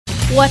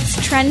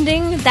what's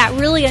trending, that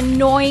really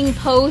annoying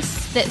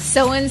post that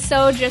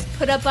so-and-so just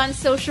put up on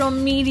social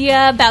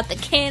media about the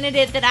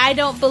candidate that I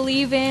don't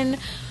believe in,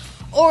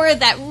 or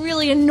that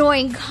really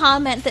annoying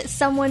comment that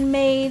someone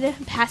made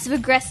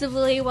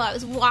passive-aggressively while I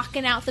was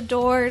walking out the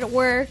door to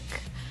work.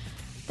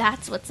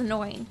 That's what's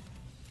annoying.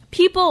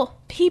 People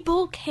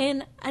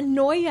can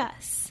annoy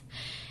us.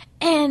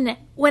 And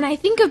when I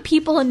think of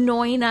people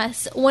annoying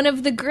us, one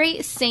of the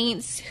great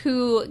saints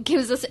who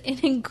gives us an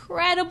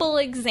incredible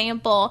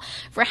example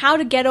for how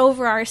to get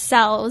over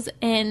ourselves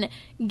and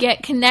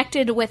get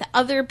connected with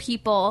other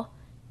people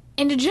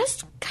and to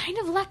just kind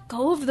of let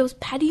go of those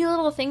petty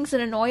little things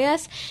that annoy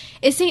us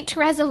is St.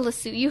 Teresa of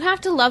Lisieux. You have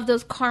to love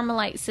those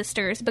Carmelite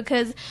sisters,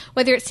 because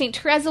whether it's St.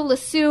 Teresa of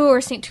Lisieux or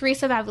St.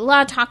 Teresa of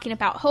Avila talking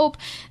about hope,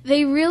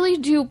 they really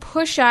do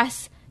push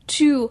us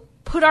to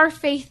put our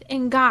faith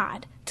in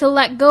God, to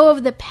let go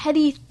of the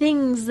petty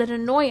things that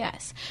annoy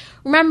us.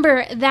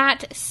 Remember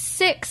that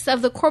 6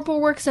 of the corporal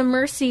works of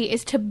mercy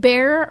is to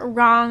bear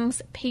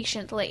wrongs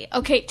patiently.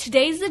 Okay,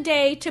 today's the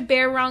day to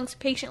bear wrongs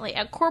patiently.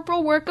 A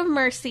corporal work of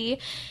mercy.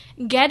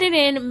 Get it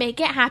in, make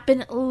it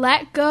happen,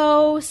 let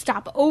go,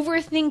 stop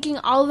overthinking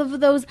all of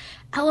those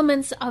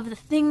elements of the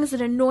things that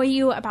annoy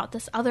you about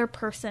this other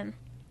person.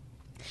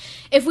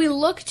 If we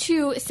look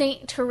to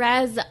St.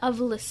 Therese of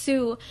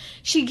Lisieux,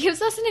 she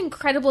gives us an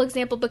incredible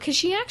example because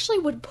she actually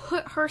would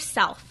put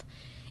herself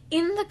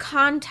in the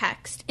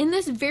context, in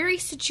this very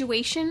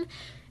situation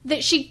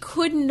that she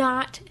could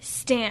not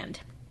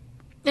stand.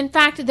 In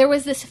fact, there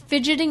was this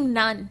fidgeting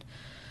nun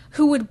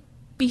who would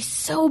be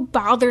so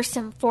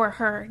bothersome for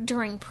her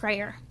during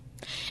prayer.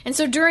 And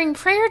so during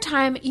prayer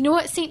time, you know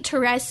what St.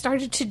 Therese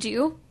started to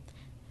do?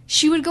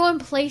 She would go and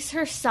place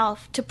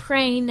herself to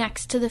pray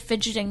next to the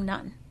fidgeting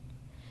nun.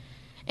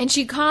 And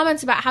she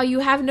comments about how you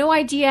have no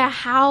idea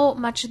how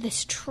much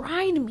this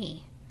tried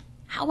me.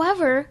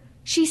 However,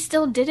 she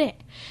still did it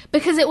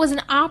because it was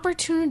an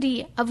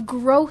opportunity of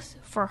growth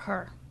for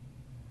her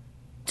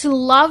to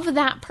love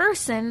that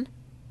person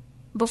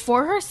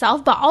before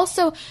herself, but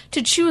also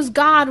to choose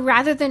God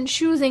rather than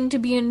choosing to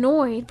be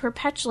annoyed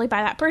perpetually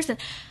by that person.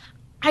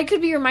 I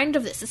could be reminded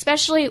of this,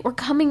 especially we're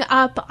coming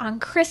up on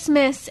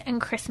Christmas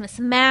and Christmas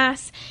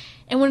Mass.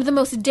 And one of the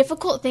most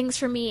difficult things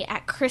for me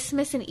at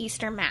Christmas and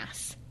Easter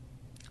Mass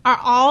are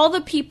all the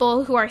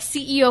people who are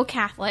CEO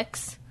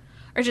Catholics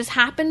or just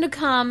happen to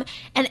come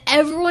and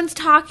everyone's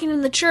talking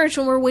in the church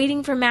when we're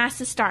waiting for Mass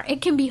to start.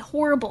 It can be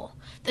horrible.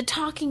 The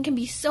talking can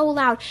be so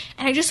loud,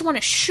 and I just want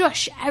to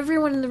shush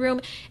everyone in the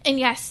room. And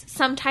yes,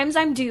 sometimes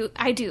I do.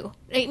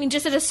 I mean,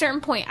 just at a certain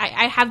point,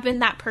 I have been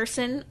that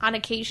person on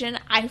occasion.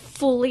 I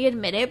fully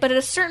admit it. But at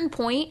a certain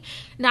point,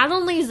 not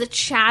only is the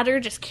chatter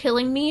just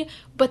killing me,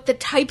 but the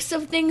types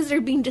of things that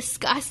are being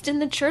discussed in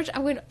the church,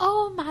 I'm going,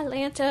 oh, my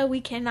Lanta, we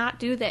cannot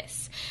do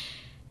this.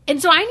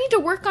 And so I need to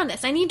work on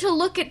this. I need to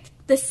look at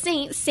the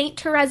saint, St.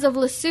 Therese of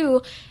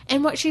Lisieux,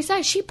 and what she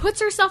says. She puts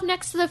herself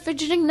next to the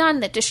fidgeting nun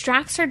that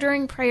distracts her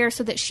during prayer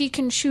so that she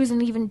can choose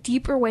an even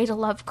deeper way to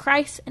love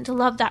Christ and to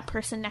love that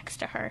person next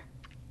to her.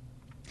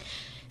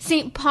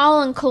 St.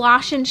 Paul in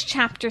Colossians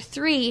chapter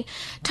 3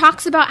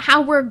 talks about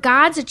how we're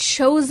God's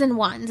chosen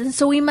ones, and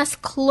so we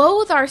must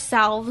clothe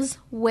ourselves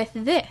with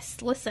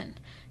this. Listen,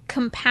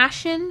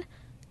 compassion,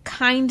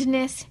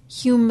 kindness,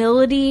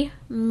 humility,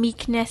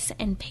 meekness,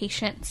 and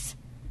patience.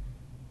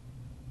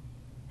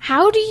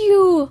 How do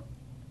you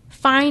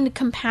find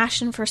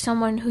compassion for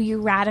someone who you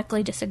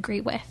radically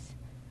disagree with?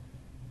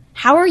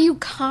 How are you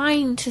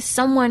kind to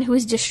someone who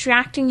is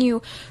distracting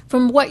you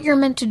from what you're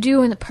meant to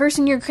do and the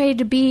person you're created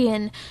to be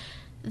and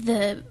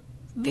the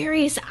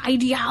various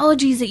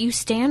ideologies that you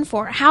stand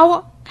for?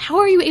 How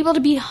are you able to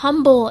be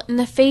humble in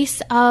the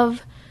face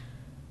of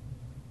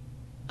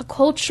a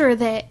culture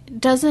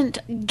that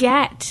doesn't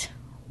get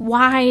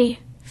why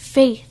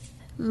faith,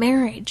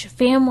 marriage,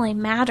 family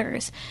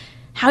matters?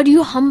 How do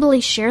you humbly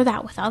share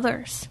that with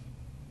others?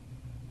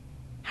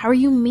 How are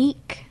you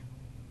meek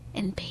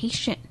and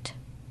patient?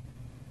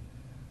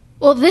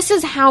 Well, this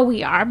is how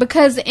we are,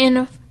 because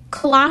in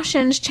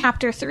Colossians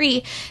chapter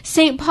 3,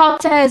 St. Paul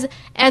says,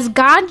 as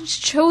God's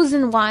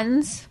chosen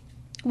ones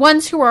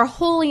who are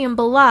holy and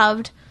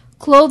beloved,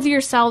 clothe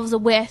yourselves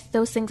with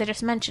those things I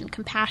just mentioned: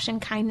 compassion,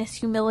 kindness,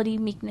 humility,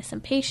 meekness,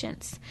 and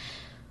patience.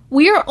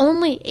 We are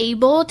only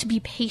able to be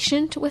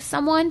patient with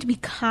someone, to be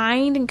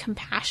kind and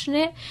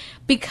compassionate,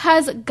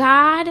 because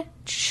God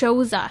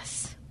chose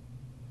us.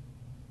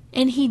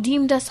 And He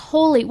deemed us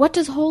holy. What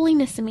does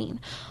holiness mean?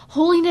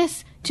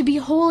 Holiness, to be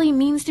holy,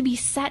 means to be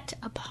set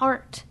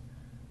apart.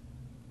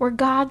 We're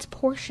God's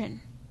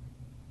portion.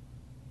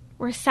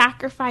 We're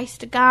sacrificed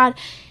to God,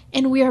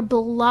 and we are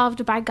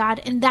beloved by God.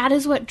 And that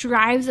is what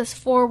drives us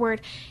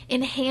forward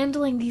in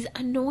handling these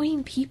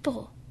annoying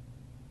people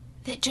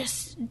that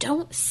just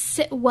don't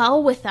sit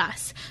well with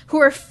us, who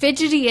are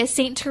fidgety, as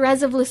St.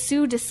 Therese of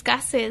Lisieux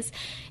discusses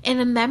in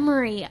a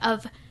memory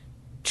of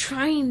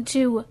trying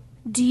to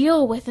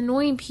deal with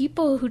annoying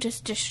people who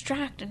just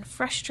distract and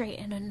frustrate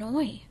and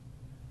annoy.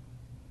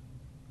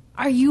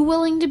 Are you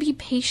willing to be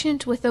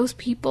patient with those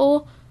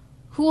people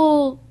who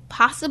will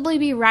possibly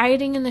be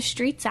rioting in the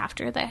streets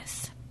after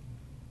this?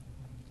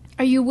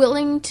 Are you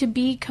willing to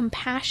be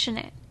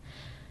compassionate?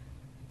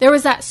 There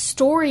was that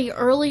story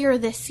earlier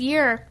this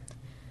year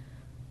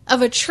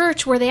of a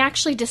church where they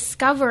actually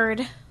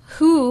discovered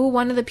who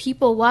one of the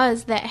people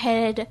was that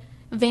had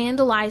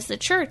vandalized the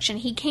church, and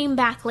he came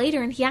back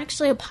later and he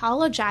actually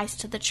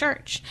apologized to the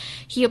church.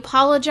 He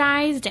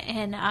apologized,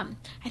 and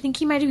I think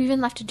he might have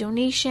even left a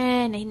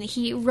donation, and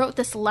he wrote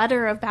this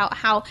letter about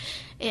how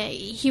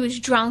he was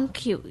drunk,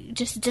 he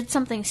just did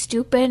something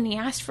stupid, and he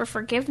asked for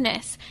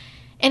forgiveness.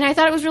 And I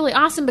thought it was really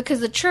awesome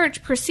because the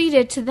church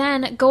proceeded to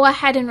then go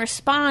ahead and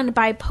respond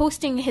by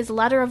posting his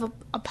letter of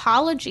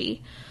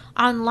apology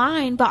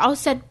online, but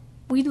also said,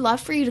 "We'd love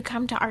for you to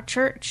come to our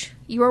church.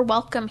 You are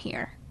welcome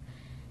here."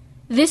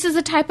 This is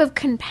a type of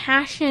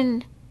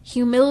compassion,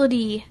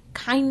 humility,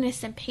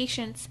 kindness, and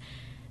patience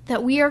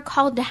that we are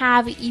called to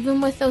have even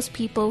with those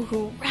people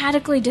who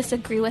radically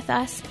disagree with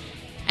us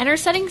and are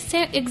setting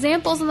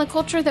examples in the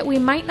culture that we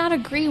might not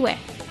agree with,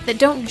 that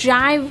doesn't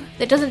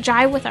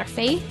jive with our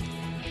faith.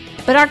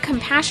 But our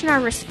compassion,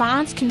 our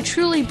response can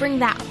truly bring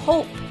that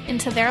hope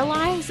into their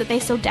lives that they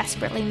so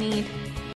desperately need.